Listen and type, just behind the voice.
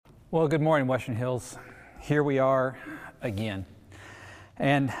Well, good morning, Western Hills. Here we are again.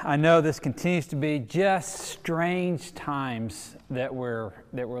 And I know this continues to be just strange times that we're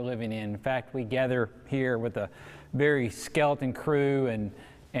living in. In fact, we gather here with a very skeleton crew,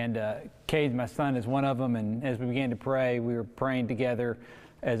 and Cade, my son, is one of them. And as we began to pray, we were praying together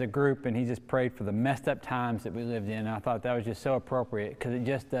as a group, and he just prayed for the messed up times that we lived in. And I thought that was just so appropriate because it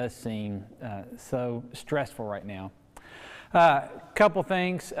just does seem so stressful right now. Couple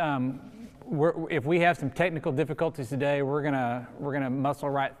things. If we have some technical difficulties today, we're gonna muscle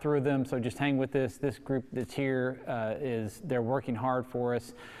right through them. So just hang with this. This group that's here they're working hard for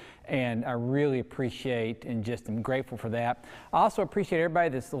us, and I really appreciate and just am grateful for that. I also appreciate everybody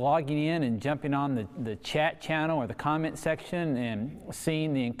that's logging in and jumping on the chat channel or the comment section and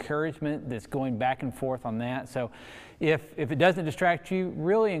seeing the encouragement that's going back and forth on that. So if it doesn't distract you,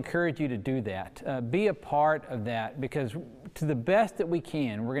 really encourage you to do that. Be a part of that, because to the best that we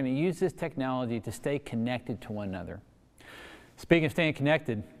can, we're going to use this technology to stay connected to one another. Speaking of staying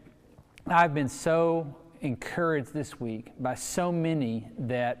connected, I've been so encouraged this week by so many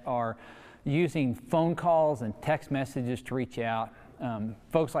that are using phone calls and text messages to reach out.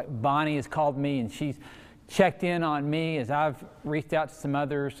 Folks like Bonnie has called me, and she's checked in on me as I've reached out to some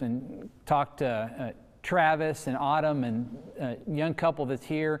others and talked to Travis and Autumn and a young couple that's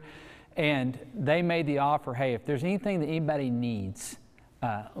here, and they made the offer, hey, if there's anything that anybody needs,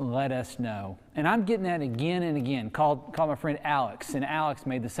 let us know. And I'm getting that again and again. Called my friend Alex, and Alex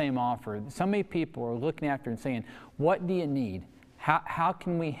made the same offer. So many people are looking after and saying, what do you need? How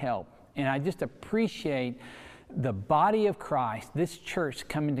can we help? And I just appreciate the body of Christ, this church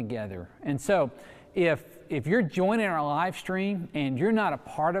coming together. And so if you're joining our live stream and you're not a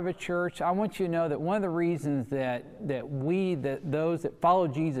part of a church, I want you to know that one of the reasons that those that follow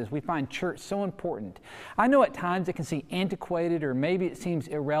Jesus, we find church so important. I know at times it can seem antiquated or maybe it seems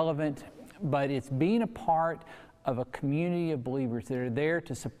irrelevant, but it's being a part of a community of believers that are there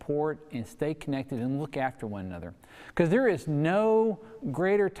to support and stay connected and look after one another. Because there is no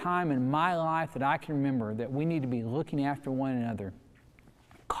greater time in my life that I can remember that we need to be looking after one another.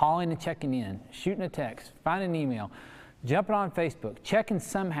 Calling and checking in, shooting a text, finding an email, jumping on Facebook, checking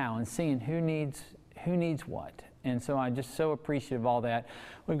somehow and seeing who needs what. And so I'm just so appreciative of all that.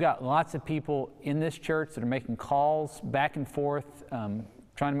 We've got lots of people in this church that are making calls back and forth,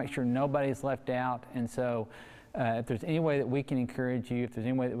 trying to make sure nobody's left out. And so if there's any way that we can encourage you, if there's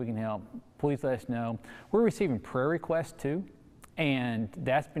any way that we can help, please let us know. We're receiving prayer requests too, and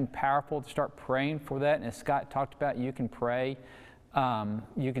that's been powerful to start praying for that. And as Scott talked about, you can pray.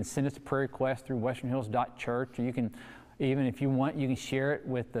 You can send us a prayer request through westernhills.church, or you can, even if you want, you can share it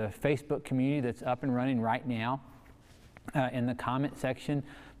with the Facebook community that's up and running right now in the comment section.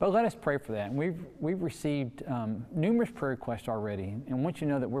 But let us pray for that. And we've received numerous prayer requests already, and I want you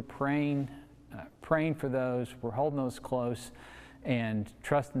to know that we're praying for those. We're holding those close and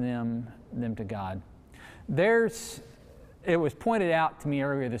trusting them to God. It was pointed out to me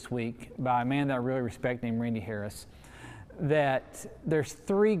earlier this week by a man that I really respect named Randy Harris, that there's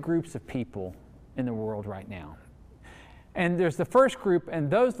three groups of people in the world right now. And there's the first group,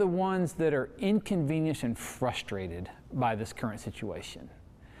 and those are the ones that are inconvenienced and frustrated by this current situation.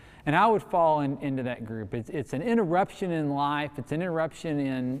 And I would fall into that group. It's an interruption in life. It's an interruption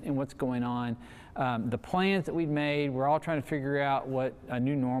in what's going on. The plans that we've made, we're all trying to figure out what a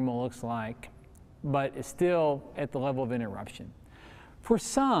new normal looks like, but it's still at the level of interruption. For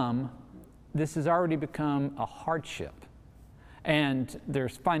some, this has already become a hardship. And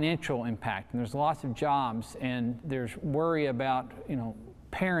there's financial impact, and there's loss of jobs, and there's worry about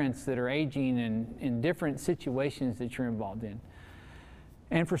parents that are aging and in different situations that you're involved in.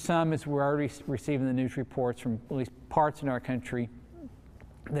 And for some, as we're already receiving the news reports from at least parts in our country,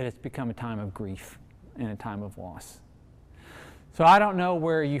 that it's become a time of grief and a time of loss. So I don't know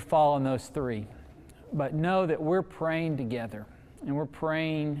where you fall in those three, but know that we're praying together, and we're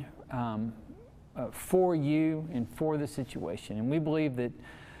praying for you and for the situation. And we believe that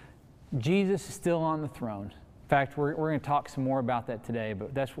Jesus is still on the throne. In fact, we're going to talk some more about that today,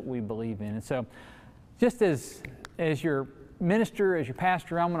 but that's what we believe in. And so just as your minister, as your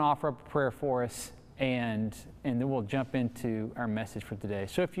pastor, I'm going to offer up a prayer for us, and then we'll jump into our message for today.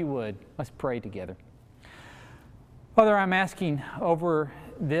 So if you would, let's pray together. Father, I'm asking over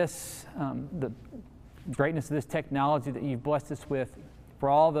this, the greatness of this technology that you've blessed us with, for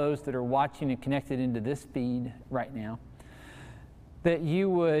all those that are watching and connected into this feed right now, that you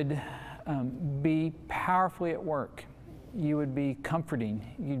would be powerfully at work. You would be comforting.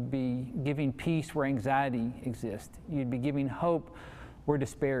 You'd be giving peace where anxiety exists. You'd be giving hope where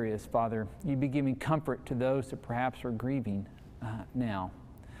despair is, Father. You'd be giving comfort to those that perhaps are grieving now.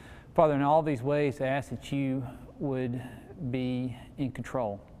 Father, in all these ways, I ask that you would be in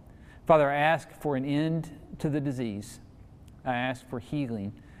control. Father, I ask for an end to the disease. I ask for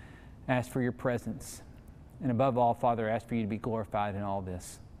healing. I ask for your presence. And above all, Father, I ask for you to be glorified in all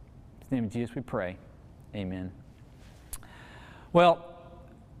this. In the name of Jesus we pray. Amen. Well,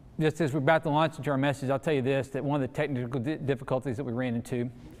 just as we're about to launch into our message, I'll tell you this, that one of the technical difficulties that we ran into,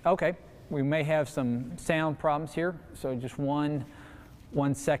 okay, we may have some sound problems here, so just one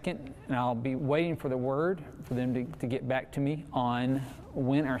second, and I'll be waiting for the word for them to get back to me on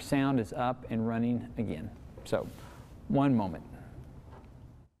when our sound is up and running again. So, one moment.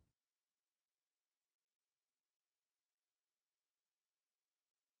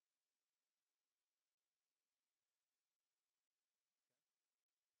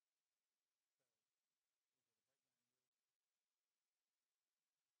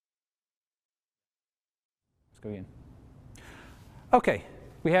 Let's go again. Okay,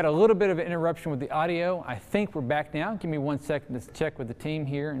 we had a little bit of an interruption with the audio. I think we're back now. Give me 1 second to check with the team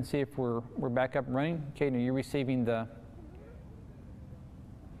here and see if we're back up and running. Caden, are you receiving the...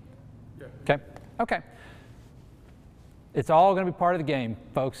 Yeah. Okay. It's all going to be part of the game,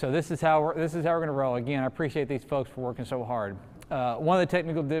 folks. So this is how we're going to roll. Again, I appreciate these folks for working so hard. One of the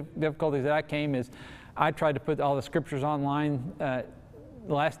technical difficulties that I came is I tried to put all the scriptures online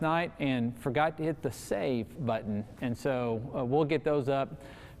last night and forgot to hit the save button, and so we'll get those up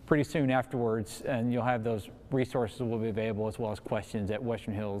pretty soon afterwards, and you'll have those resources will be available, as well as questions at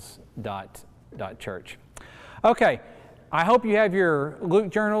westernhills.church. Okay, I hope you have your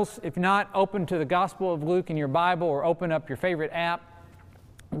Luke journals. If not, open to the Gospel of Luke in your Bible or open up your favorite app.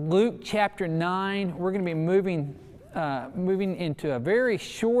 Luke chapter 9, we're going to be moving into a very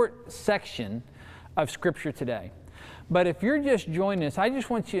short section of Scripture today. But if you're just joining us, I just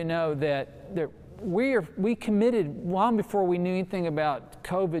want you to know that we committed long before we knew anything about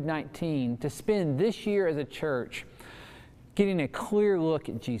COVID-19 to spend this year as a church getting a clear look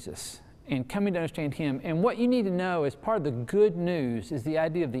at Jesus and coming to understand Him. And what you need to know as part of the good news is the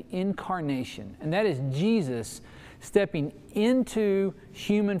idea of the incarnation. And that is Jesus stepping into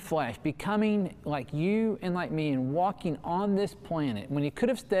human flesh, becoming like you and like me and walking on this planet. When He could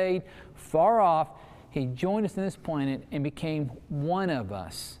have stayed far off, He joined us on this planet and became one of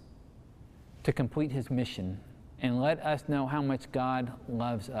us to complete His mission and let us know how much God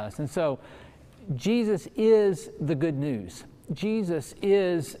loves us. And so Jesus is the good news. Jesus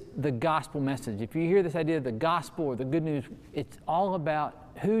is the gospel message. If you hear this idea of the gospel or the good news, it's all about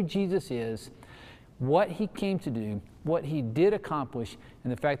who Jesus is, what He came to do, what He did accomplish,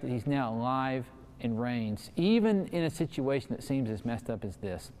 and the fact that He's now alive and reigns, even in a situation that seems as messed up as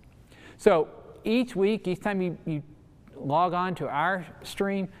this. So each week, each time you log on to our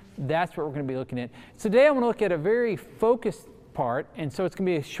stream, that's what we're going to be looking at. So today I want to look at a very focused part, and so it's going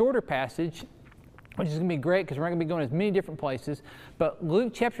to be a shorter passage, which is going to be great because we're not going to be going as many different places. But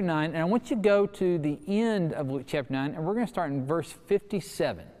Luke chapter 9, and I want you to go to the end of Luke chapter 9, and we're going to start in verse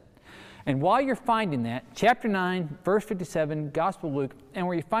 57. And while you're finding that, chapter 9, verse 57, Gospel of Luke, and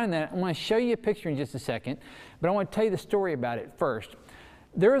where you're finding that, I want to show you a picture in just a second, but I want to tell you the story about it first.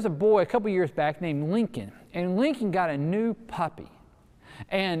 There was a boy a couple years back named Lincoln, and Lincoln got a new puppy.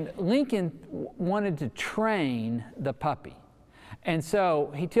 And Lincoln wanted to train the puppy. And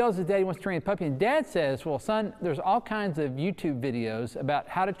so he tells his dad he wants to train the puppy, and Dad says, well, son, there's all kinds of YouTube videos about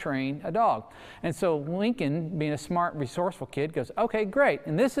how to train a dog. And so Lincoln, being a smart, resourceful kid, goes, okay, great.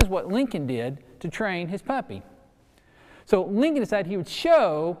 And this is what Lincoln did to train his puppy. So Lincoln decided he would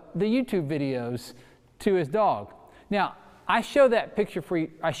show the YouTube videos to his dog. Now, I share that picture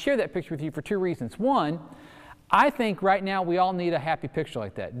with you for two reasons. One, I think right now we all need a happy picture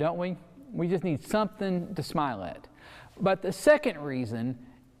like that, don't we? We just need something to smile at. But the second reason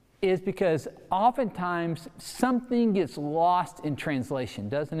is because oftentimes something gets lost in translation,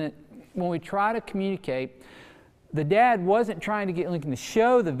 doesn't it? When we try to communicate, the dad wasn't trying to get Lincoln to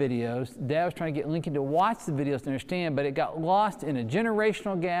show the videos. Dad was trying to get Lincoln to watch the videos to understand, but it got lost in a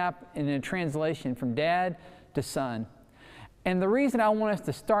generational gap and in a translation from dad to son. And the reason I want us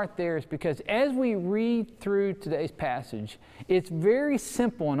to start there is because as we read through today's passage, it's very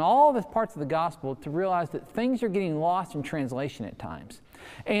simple in all the parts of the gospel to realize that things are getting lost in translation at times.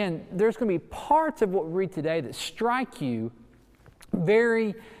 And there's going to be parts of what we read today that strike you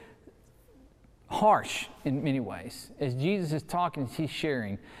very harsh in many ways as Jesus is talking, as He's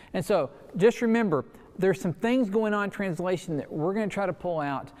sharing. And so just remember, there's some things going on in translation that we're going to try to pull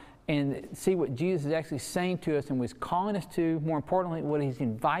out and see what Jesus is actually saying to us and what He's calling us to, more importantly, what He's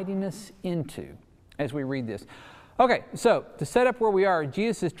inviting us into as we read this. Okay, so to set up where we are,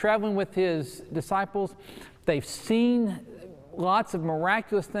 Jesus is traveling with His disciples. They've seen lots of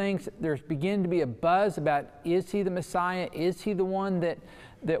miraculous things. There's beginning to be a buzz about, is he the Messiah? Is he the one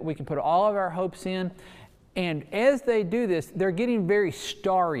that we can put all of our hopes in? And as they do this, they're getting very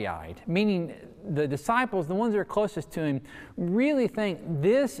starry-eyed, meaning the disciples, the ones that are closest to him, really think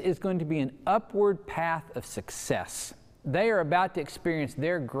this is going to be an upward path of success. They are about to experience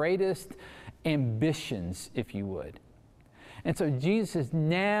their greatest ambitions, if you would. And so Jesus is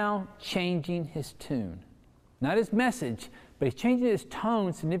now changing his tune. Not his message, but he's changing his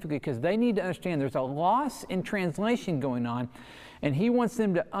tone significantly because they need to understand there's a loss in translation going on, and he wants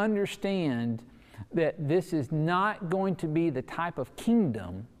them to understand that this is not going to be the type of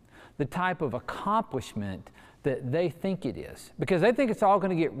kingdom, the type of accomplishment that they think it is. Because they think it's all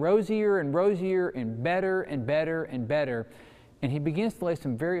going to get rosier and rosier and better and better and better. And he begins to lay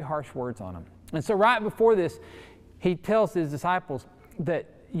some very harsh words on them. And so right before this, he tells his disciples that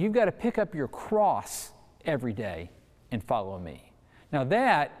you've got to pick up your cross every day and follow me. Now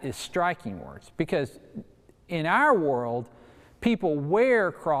that is striking words, because in our world, people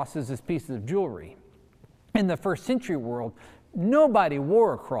wear crosses as pieces of jewelry. In the first century world, nobody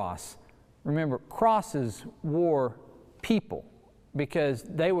wore a cross. Remember, crosses wore people, because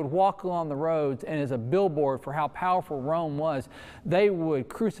they would walk along the roads, and as a billboard for how powerful Rome was, they would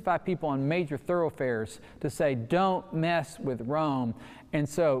crucify people on major thoroughfares to say, don't mess with Rome. And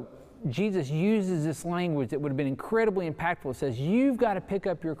so Jesus uses this language that would have been incredibly impactful. It says, you've got to pick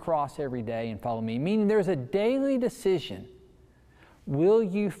up your cross every day and follow me. Meaning there's a daily decision. Will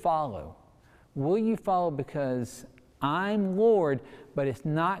you follow? Will you follow because I'm Lord, but it's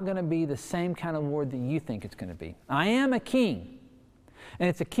not going to be the same kind of Lord that you think it's going to be. I am a king, and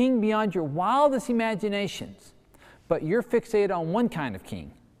it's a king beyond your wildest imaginations, but you're fixated on one kind of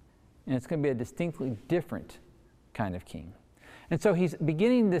king, and it's going to be a distinctly different kind of king. And so he's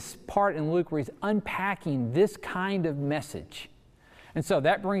beginning this part in Luke where he's unpacking this kind of message. And so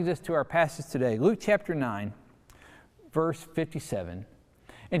that brings us to our passage today, Luke chapter 9, verse 57.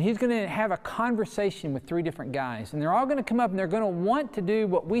 And he's going to have a conversation with three different guys. And they're all going to come up and they're going to want to do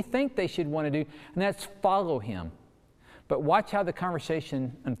what we think they should want to do, and that's follow him. But watch how the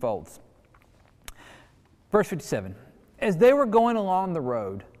conversation unfolds. Verse 57. As they were going along the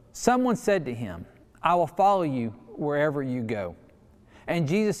road, someone said to him, I will follow you wherever you go. And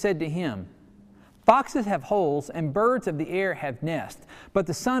Jesus said to him, foxes have holes and birds of the air have nests, but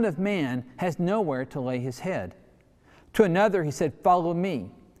the Son of Man has nowhere to lay his head. To another he said, follow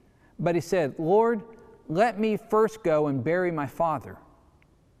me. But he said, Lord, let me first go and bury my father.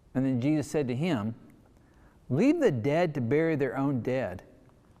 And then Jesus said to him, leave the dead to bury their own dead.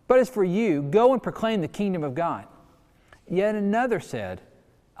 But as for you, go and proclaim the kingdom of God. Yet another said,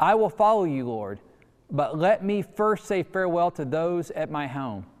 I will follow you, Lord, but let me first say farewell to those at my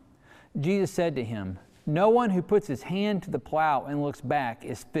home. Jesus said to him, no one who puts his hand to the plow and looks back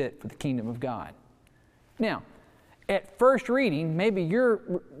is fit for the kingdom of God. Now, at first reading, maybe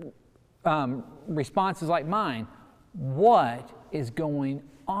your response is like mine. What is going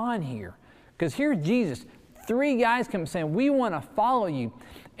on here? Because here's Jesus. Three guys come saying, we want to follow you.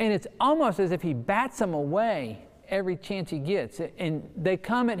 And it's almost as if he bats them away every chance he gets. And they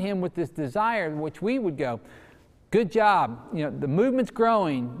come at him with this desire, which we would go, good job. You know, the movement's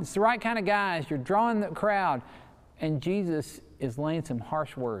growing. It's the right kind of guys. You're drawing the crowd. And Jesus is laying some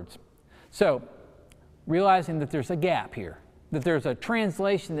harsh words. So, realizing that there's a gap here, that there's a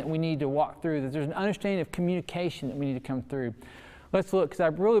translation that we need to walk through, that there's an understanding of communication that we need to come through. Let's look, because I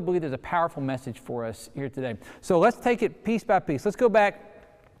really believe there's a powerful message for us here today. So let's take it piece by piece. Let's go back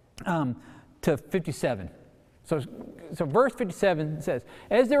to 57. So verse 57 says,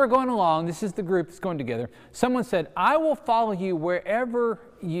 as they were going along, this is the group that's going together, someone said, I will follow you wherever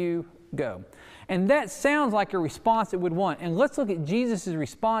you go. And that sounds like a response it would want. And let's look at Jesus'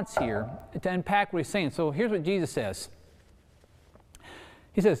 response here to unpack what he's saying. So here's what Jesus says.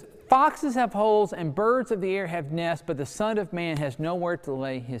 He says, foxes have holes and birds of the air have nests, but the Son of Man has nowhere to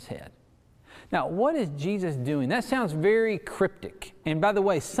lay his head. Now, what is Jesus doing? That sounds very cryptic. And by the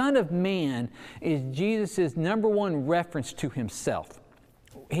way, Son of Man is Jesus' number one reference to himself.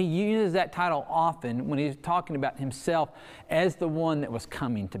 He uses that title often when he's talking about himself as the one that was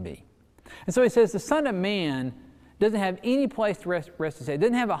coming to be. And so he says the Son of Man doesn't have any place to rest his head. It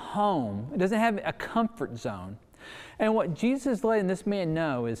doesn't have a home. It doesn't have a comfort zone. And what Jesus is letting this man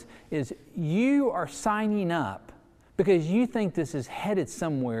know is you are signing up because you think this is headed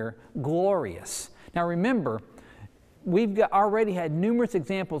somewhere glorious. Now remember, we've already had numerous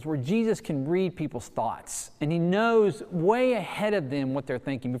examples where Jesus can read people's thoughts, and he knows way ahead of them what they're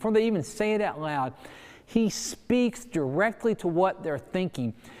thinking. Before they even say it out loud, he speaks directly to what they're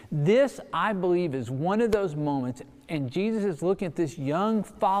thinking. This, I believe, is one of those moments, And Jesus is looking at this young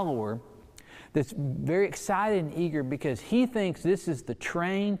follower that's very excited and eager because he thinks this is the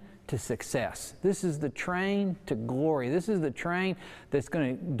train to success. This is the train to glory. This is the train that's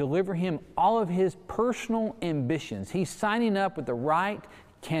going to deliver him all of his personal ambitions. He's signing up with the right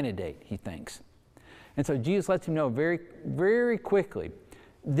candidate, he thinks. And so Jesus lets him know very, very quickly,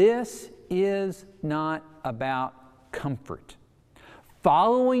 this is not about comfort.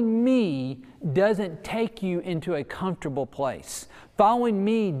 Following me doesn't take you into a comfortable place. Following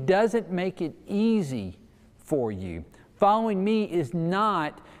me doesn't make it easy for you. Following me is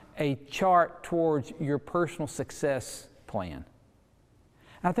not a chart towards your personal success plan.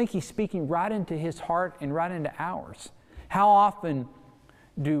 I think he's speaking right into his heart and right into ours. How often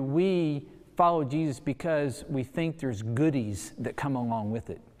do we follow Jesus because we think there's goodies that come along with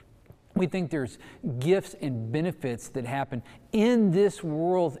it? We think there's gifts and benefits that happen in this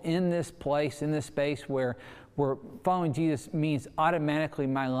world, in this place, in this space where following Jesus means automatically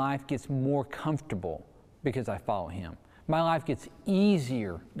my life gets more comfortable because I follow him. My life gets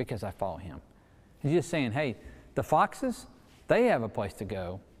easier because I follow him. He's just saying, hey, the foxes, they have a place to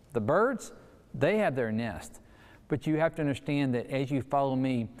go. The birds, they have their nest. But you have to understand that as you follow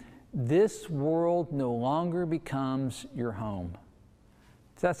me, this world no longer becomes your home.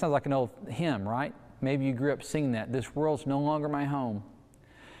 So that sounds like an old hymn, right? Maybe you grew up singing that. This world's no longer my home.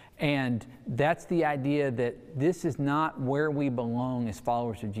 And that's the idea that this is not where we belong as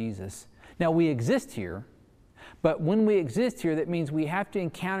followers of Jesus. Now, we exist here, but when we exist here, that means we have to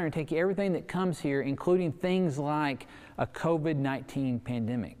encounter and take everything that comes here, including things like a COVID-19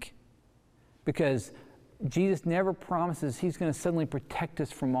 pandemic. Because Jesus never promises he's going to suddenly protect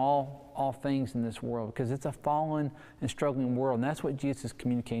us from all things in this world, because it's a fallen and struggling world, and that's what Jesus is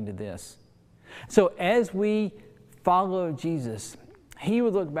communicating to this. So as we follow Jesus, he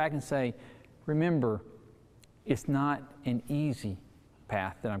would look back and say, remember, it's not an easy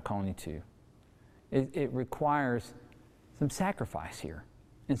path that I'm calling you to. It requires some sacrifice here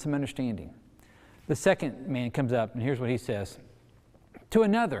and some understanding. The second man comes up, and here's what he says. To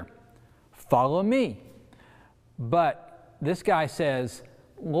another, follow me. But this guy says,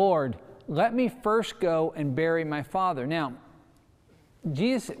 Lord, let me first go and bury my father. Now,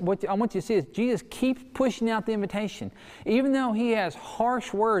 Jesus, what I want you to see is Jesus keeps pushing out the invitation. Even though he has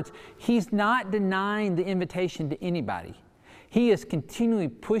harsh words, he's not denying the invitation to anybody. He is continually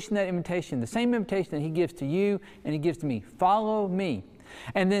pushing that invitation, the same invitation that he gives to you and he gives to me. Follow me.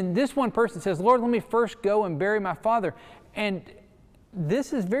 And then this one person says, Lord, let me first go and bury my father. And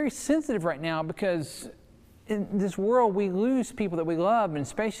this is very sensitive right now because in this world we lose people that we love, and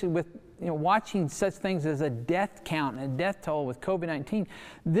especially with watching such things as a death count and a death toll with COVID-19.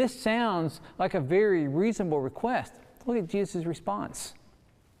 This sounds like a very reasonable request. Look at Jesus' response.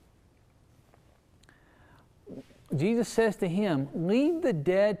 Jesus says to him, leave the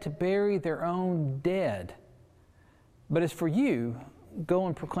dead to bury their own dead. But as for you, go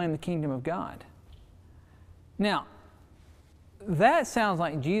and proclaim the kingdom of God. Now, that sounds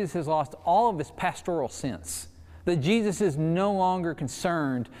like Jesus has lost all of his pastoral sense. That Jesus is no longer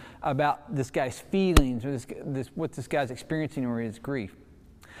concerned about this guy's feelings or what this guy's experiencing or his grief.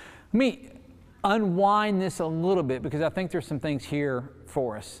 Let me unwind this a little bit because I think there's some things here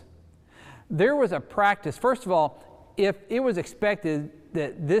for us. There was a practice, first of all, if it was expected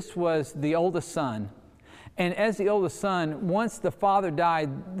that this was the oldest son, and as the oldest son, once the father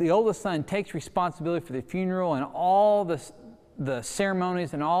died, the oldest son takes responsibility for the funeral and all the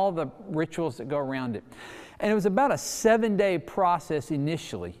ceremonies and all the rituals that go around it. And it was about a 7-day process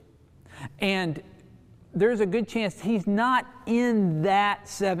initially. And there's a good chance he's not in that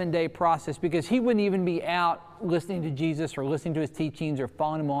 7-day process because he wouldn't even be out listening to Jesus or listening to his teachings or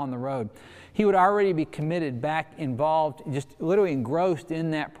following him on the road. He would already be committed, back involved, just literally engrossed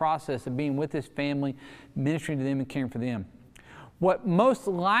in that process of being with his family, ministering to them and caring for them. What most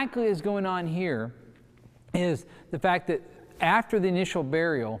likely is going on here is the fact that after the initial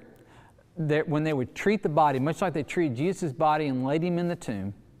burial, that when they would treat the body, much like they treated Jesus' body and laid him in the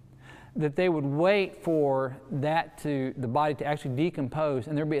tomb, that they would wait for the body to actually decompose,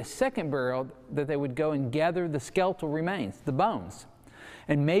 and there would be a second burial that they would go and gather the skeletal remains, the bones.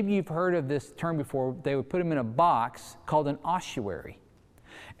 And maybe you've heard of this term before. They would put them in a box called an ossuary.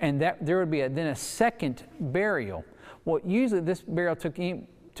 And there would be then a second burial. Well, usually this burial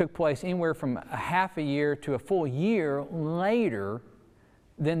took place anywhere from a half a year to a full year later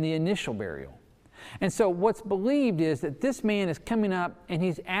than the initial burial. And so what's believed is that this man is coming up and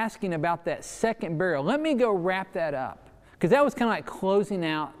he's asking about that second burial. Let me go wrap that up. Because that was kind of like closing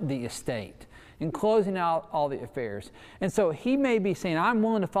out the estate and closing out all the affairs. And so he may be saying, I'm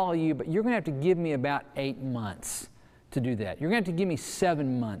willing to follow you, but you're going to have to give me about 8 months to do that. You're going to have to give me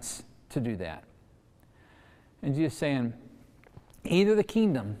 7 months to do that. And Jesus is saying, either the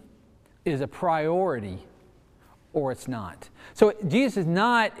kingdom is a priority or it's not. So Jesus is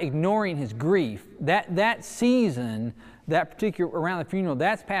not ignoring his grief. That season, that particular, around the funeral,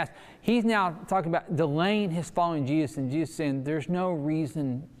 that's past. He's now talking about delaying his following Jesus, and Jesus saying there's no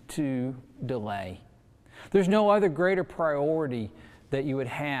reason to delay. There's no other greater priority that you would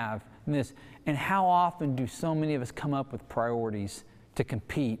have in this. And how often do so many of us come up with priorities to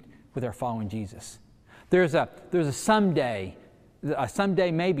compete with our following Jesus? There's a someday,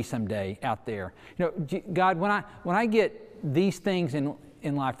 maybe someday out there. You know, God, when I get these things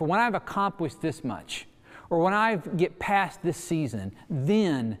in life, or when I've accomplished this much, or when I get past this season,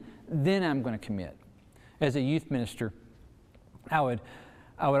 then I'm going to commit. As a youth minister, I would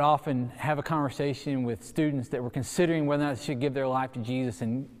often have a conversation with students that were considering whether or not they should give their life to Jesus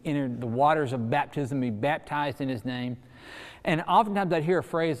and enter the waters of baptism, be baptized in His name. And oftentimes I'd hear a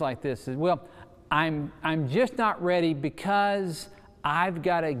phrase like this: well, I'm just not ready because I've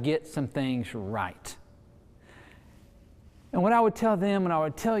got to get some things right. And what I would tell them, and I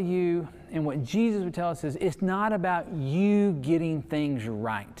would tell you, and what Jesus would tell us is, it's not about you getting things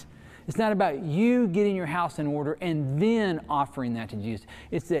right. It's not about you getting your house in order and then offering that to Jesus.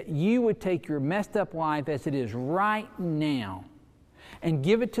 It's that you would take your messed up life as it is right now and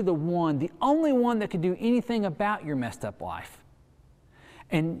give it to the only one that could do anything about your messed up life.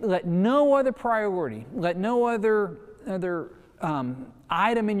 And let no other priority, let no other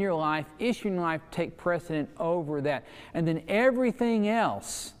item in your life, issue in life, take precedent over that. And then everything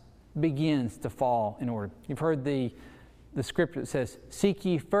else begins to fall in order. You've heard the scripture that says, seek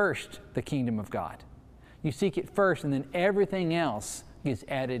ye first the kingdom of God. You seek it first, and then everything else gets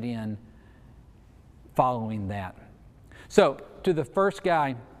added in following that. So to the first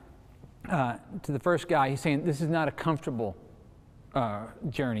guy, he's saying this is not a comfortable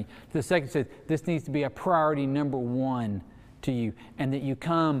journey. To the second, says this needs to be a priority number one to you, and that you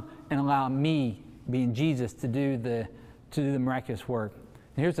come and allow me, being Jesus, to do the miraculous work.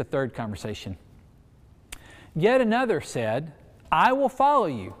 And here's the third conversation. Yet another said, I will follow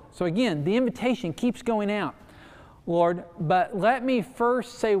you. So again, the invitation keeps going out. Lord, but let me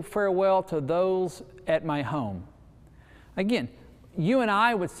first say farewell to those at my home. Again, you and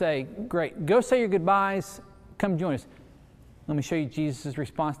I would say, great, go say your goodbyes, come join us. Let me show you Jesus'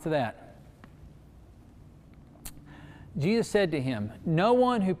 response to that. Jesus said to him, no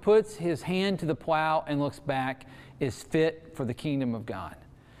one who puts his hand to the plow and looks back is fit for the kingdom of God.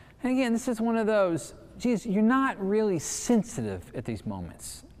 And again, this is one of those, Jesus, you're not really sensitive at these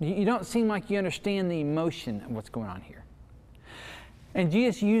moments. You don't seem like you understand the emotion of what's going on here. And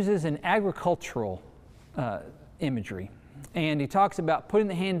Jesus uses an agricultural imagery. And he talks about putting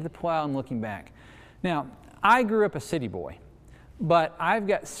the hand to the plow and looking back. Now, I grew up a city boy, but I've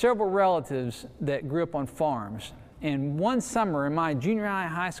got several relatives that grew up on farms. And one summer in my junior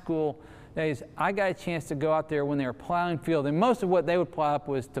high school days, I got a chance to go out there when they were plowing field. And most of what they would plow up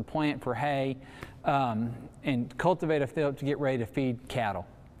was to plant for hay and cultivate a field to get ready to feed cattle.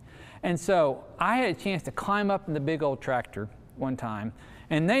 And so I had a chance to climb up in the big old tractor one time,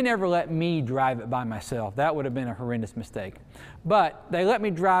 and they never let me drive it by myself. That would have been a horrendous mistake. But they let me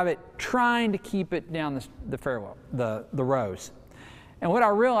drive it, trying to keep it down the rows. And what I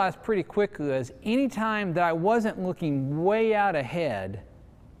realized pretty quickly is anytime that I wasn't looking way out ahead,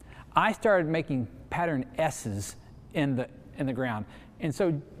 I started making pattern S's in the ground. And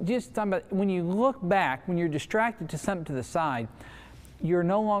so just talking about when you look back, when you're distracted to something to the side, you're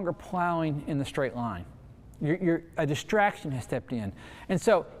no longer plowing in the straight line. A distraction has stepped in. And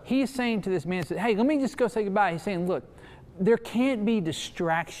so he's saying to this man, hey, let me just go say goodbye. He's saying, look, there can't be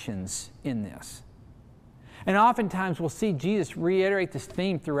distractions in this. And oftentimes we'll see Jesus reiterate this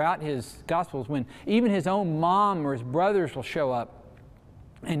theme throughout his Gospels when even his own mom or his brothers will show up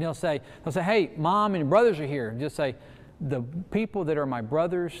and they'll say, hey, mom and brothers are here. And just say, the people that are my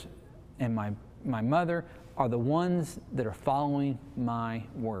brothers and my mother are the ones that are following my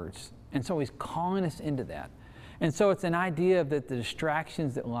words. And so he's calling us into that. And so it's an idea that the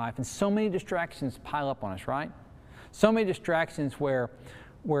distractions that life, and so many distractions pile up on us, right? So many distractions where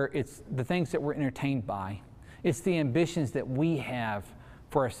it's the things that we're entertained by. It's the ambitions that we have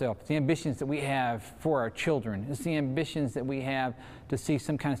for ourselves. It's the ambitions that we have for our children. It's the ambitions that we have to see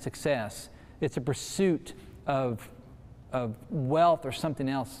some kind of success. It's a pursuit of wealth or something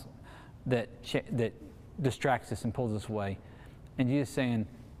else that distracts us and pulls us away. And Jesus is saying,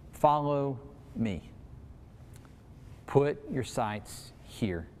 follow me. Put your sights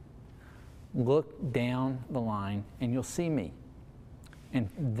here. Look down the line and you'll see me. And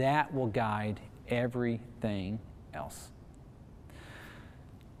that will guide everything else.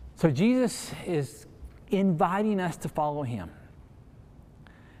 So Jesus is inviting us to follow him.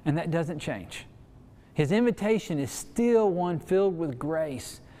 And that doesn't change. His invitation is still one filled with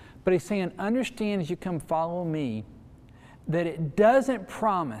grace. But he's saying, understand as you come follow me, that it doesn't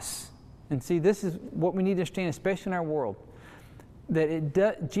promise, and see, this is what we need to understand, especially in our world,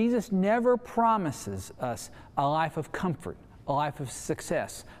 that Jesus never promises us a life of comfort, a life of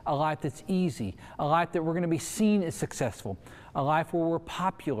success, a life that's easy, a life that we're going to be seen as successful, a life where we're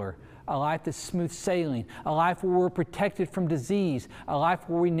popular, a life that's smooth sailing, a life where we're protected from disease, a life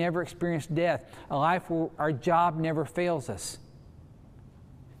where we never experience death, a life where our job never fails us.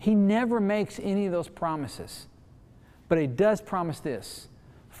 He never makes any of those promises. But he does promise this: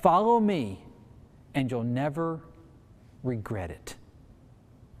 follow me and you'll never regret it.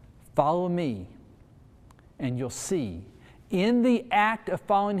 Follow me and you'll see. In the act of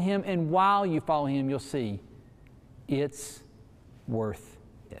following him and while you follow him, you'll see it's worth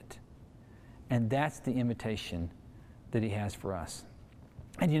it. And that's the invitation that he has for us.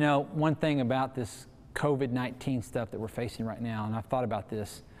 And you know, one thing about this COVID-19 stuff that we're facing right now, and I've thought about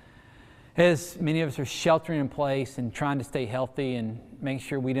this, as many of us are sheltering in place and trying to stay healthy and making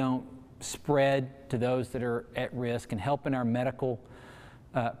sure we don't spread to those that are at risk and helping our medical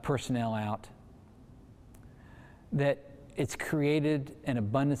personnel out, that it's created an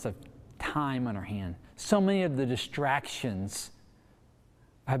abundance of time on our hand. So many of the distractions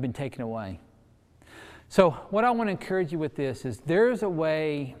have been taken away. So what I want to encourage you with this is there's a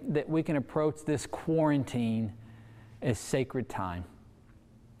way that we can approach this quarantine as sacred time.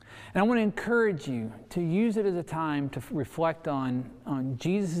 And I want to encourage you to use it as a time to reflect on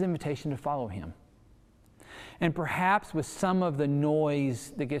Jesus' invitation to follow him. And perhaps with some of the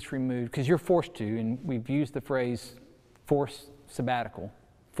noise that gets removed, because you're forced to, and we've used the phrase forced sabbatical,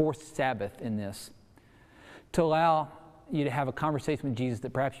 forced Sabbath in this, to allow you to have a conversation with Jesus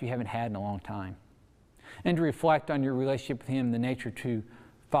that perhaps you haven't had in a long time. And to reflect on your relationship with him, the nature to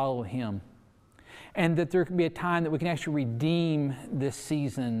follow him. And that there can be a time that we can actually redeem this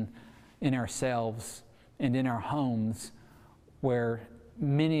season in ourselves and in our homes, where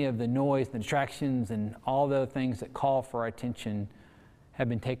many of the noise, the distractions, and all the other things that call for our attention have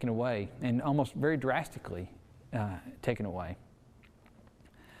been taken away, and almost very drastically taken away.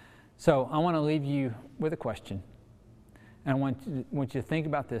 So I want to leave you with a question. And I want you to think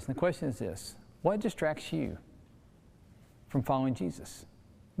about this. And the question is this: what distracts you from following Jesus?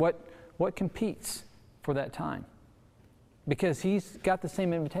 What competes for that time? Because he's got the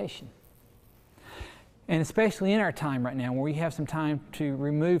same invitation. And especially in our time right now, where we have some time to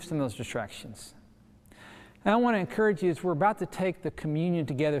remove some of those distractions. And I want to encourage you as we're about to take the communion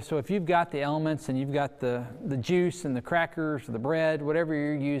together. So if you've got the elements and you've got the juice and the crackers or the bread, whatever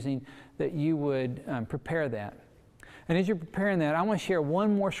you're using, that you would prepare that. And as you're preparing that, I want to share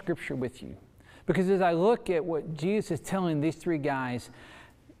one more scripture with you. Because as I look at what Jesus is telling these three guys,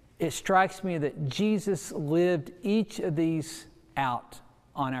 it strikes me that Jesus lived each of these out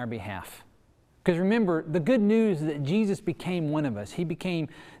on our behalf. Because remember, the good news is that Jesus became one of us. He became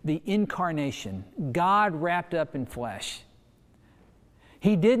the incarnation, God wrapped up in flesh.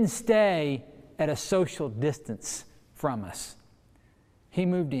 He didn't stay at a social distance from us. He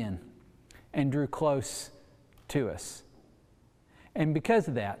moved in and drew close to us. And because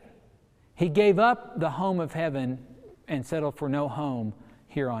of that, he gave up the home of heaven and settled for no home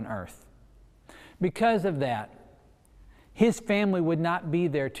here on earth. Because of that, his family would not be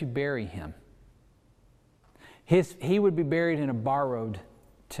there to bury him. He would be buried in a borrowed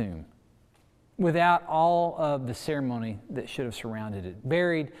tomb without all of the ceremony that should have surrounded it.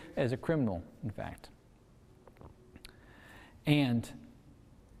 Buried as a criminal, in fact. And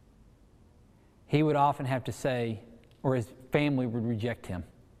he would often have to say, or his family would reject him.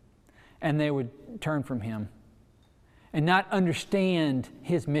 And they would turn from him and not understand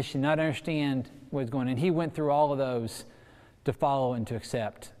his mission, not understand what was going on. And he went through all of those to follow and to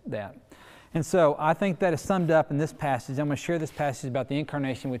accept that. And so I think that is summed up in this passage. I'm going to share this passage about the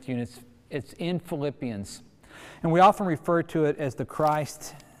incarnation with you, and it's in Philippians. And we often refer to it as the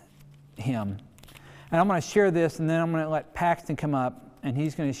Christ hymn. And I'm going to share this, and then I'm going to let Paxton come up, and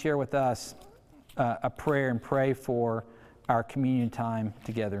he's going to share with us a prayer and pray for our communion time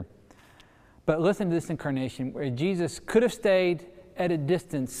together. But listen to this incarnation, where Jesus could have stayed at a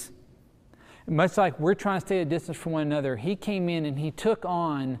distance, much like we're trying to stay at a distance from one another. He came in and he took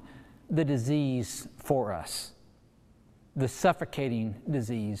on the disease for us, the suffocating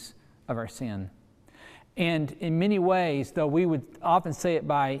disease of our sin. And in many ways, though we would often say it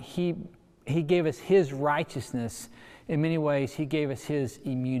by he gave us his righteousness, in many ways he gave us his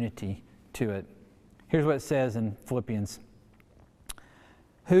immunity to it. Here's what it says in Philippians.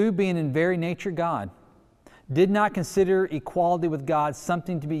 Who, being in very nature God, did not consider equality with God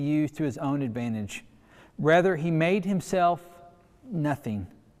something to be used to his own advantage. Rather, he made himself nothing,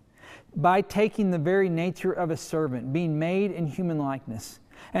 by taking the very nature of a servant, being made in human likeness,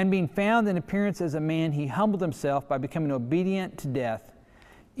 and being found in appearance as a man, he humbled himself by becoming obedient to death,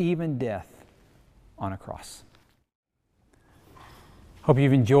 even death on a cross. Hope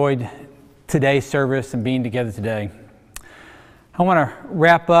you've enjoyed today's service and being together today. I want to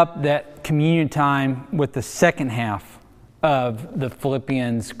wrap up that communion time with the second half of the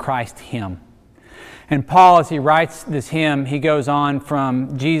Philippians Christ hymn. And Paul, as he writes this hymn, he goes on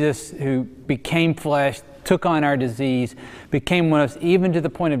from Jesus who became flesh, took on our disease, became one of us, even to the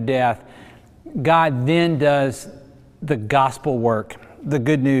point of death. God then does the gospel work, the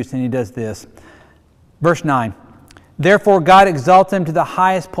good news, and he does this. Verse 9, therefore God exalted him to the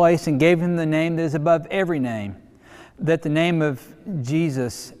highest place and gave him the name that is above every name, that the name of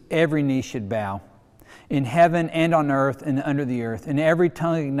Jesus every knee should bow, in heaven and on earth and under the earth, and every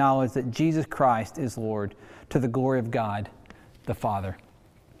tongue acknowledge that Jesus Christ is Lord, to the glory of God the Father.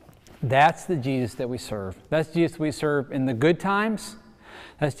 That's the Jesus that we serve. That's Jesus we serve in the good times.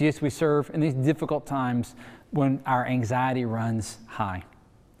 That's Jesus we serve in these difficult times when our anxiety runs high.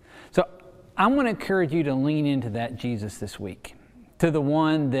 So I'm going to encourage you to lean into that Jesus this week, to the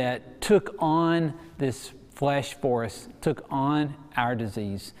one that took on this flesh for us, took on our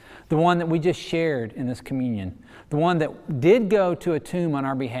disease, the one that we just shared in this communion, the one that did go to a tomb on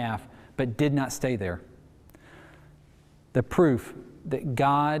our behalf but did not stay there. The proof that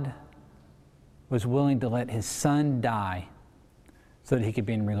God was willing to let his Son die so that he could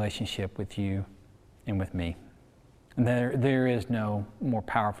be in relationship with you and with me. And there is no more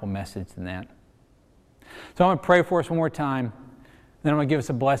powerful message than that. So I'm going to pray for us one more time, then I'm going to give us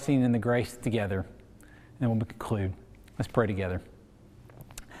a blessing and the grace together. And we'll conclude. Let's pray together.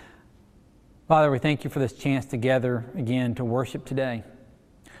 Father, we thank you for this chance together again to worship today.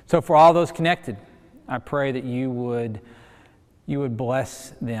 So for all those connected, I pray that you would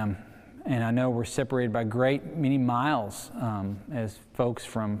bless them. And I know we're separated by great many miles as folks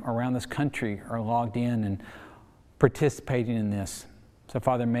from around this country are logged in and participating in this. So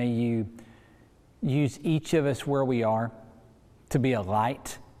Father, may you use each of us where we are to be a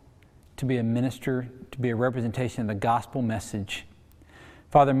light, to be a minister, to be a representation of the gospel message.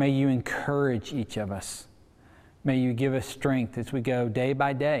 Father, may you encourage each of us. May you give us strength as we go day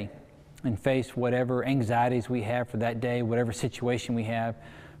by day and face whatever anxieties we have for that day, whatever situation we have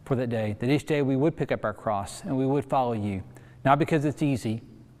for that day, that each day we would pick up our cross and we would follow you, not because it's easy,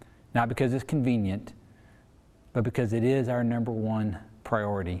 not because it's convenient, but because it is our number one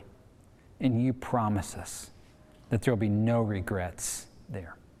priority. And you promise us that there will be no regrets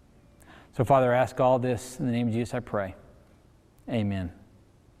there. So, Father, I ask all this in the name of Jesus, I pray. Amen.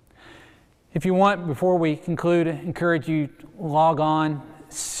 If you want, before we conclude, I encourage you to log on,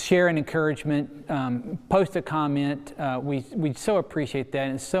 share an encouragement, post a comment. We so appreciate that,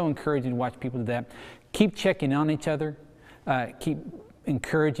 and it's so encouraging to watch people do that. Keep checking on each other. Keep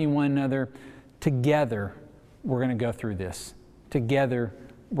encouraging one another. Together, we're going to go through this. Together,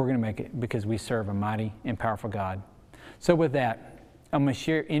 we're going to make it because we serve a mighty and powerful God. So with that, I'm going to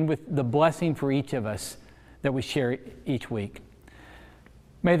share in with the blessing for each of us that we share each week.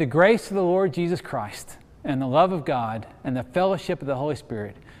 May the grace of the Lord Jesus Christ and the love of God and the fellowship of the Holy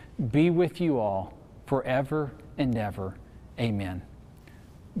Spirit be with you all forever and ever. Amen.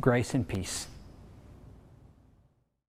 Grace and peace.